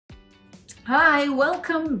Hi,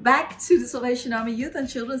 welcome back to the Salvation Army Youth and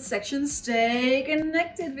Children's section Stay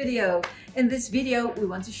Connected video. In this video, we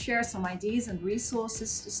want to share some ideas and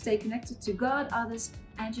resources to stay connected to God, others,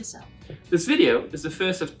 and yourself. This video is the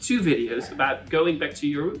first of two videos about going back to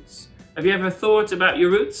your roots. Have you ever thought about your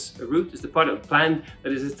roots? A root is the part of the plant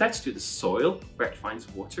that is attached to the soil where it finds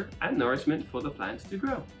water and nourishment for the plant to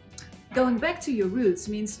grow. Going back to your roots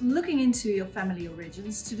means looking into your family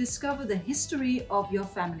origins to discover the history of your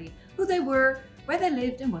family, who they were, where they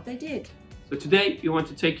lived, and what they did. So today we want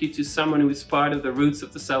to take you to someone who is part of the roots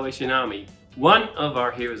of the Salvation Army. One of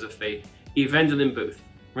our heroes of faith, Evangeline Booth.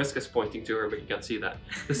 Mariska's pointing to her, but you can't see that.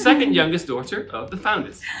 The second youngest daughter of the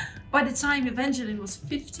founders. By the time Evangeline was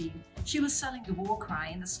 15, she was selling the war cry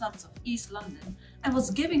in the slums of East London and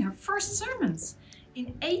was giving her first sermons. In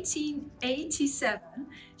 1887,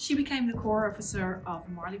 she became the corps officer of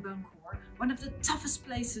Marleybone Corps, one of the toughest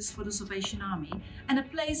places for the Salvation Army, and a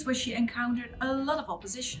place where she encountered a lot of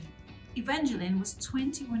opposition. Evangeline was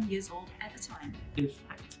 21 years old at the time. In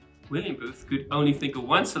fact, William Booth could only think of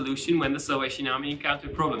one solution when the Salvation Army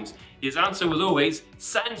encountered problems. His answer was always,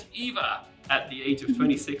 "Send Eva!" At the age of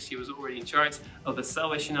 26, he was already in charge of the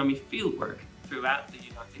Salvation Army fieldwork throughout the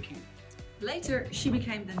United Kingdom. Later, she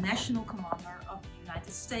became the national commander of the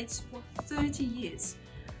United States for 30 years.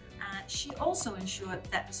 She also ensured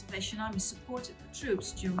that the Salvation Army supported the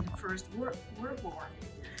troops during the First World War.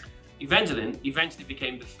 Evangeline eventually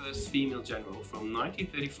became the first female general from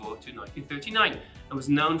 1934 to 1939 and was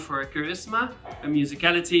known for her charisma, her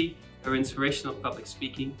musicality, her inspirational public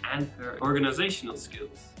speaking, and her organizational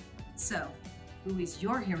skills. So, who is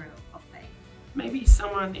your hero of faith? Maybe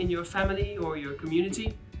someone in your family or your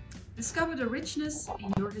community? Discover the richness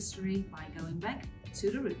in your history by going back to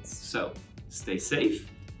the roots. So, stay safe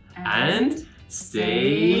and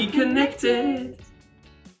stay connected.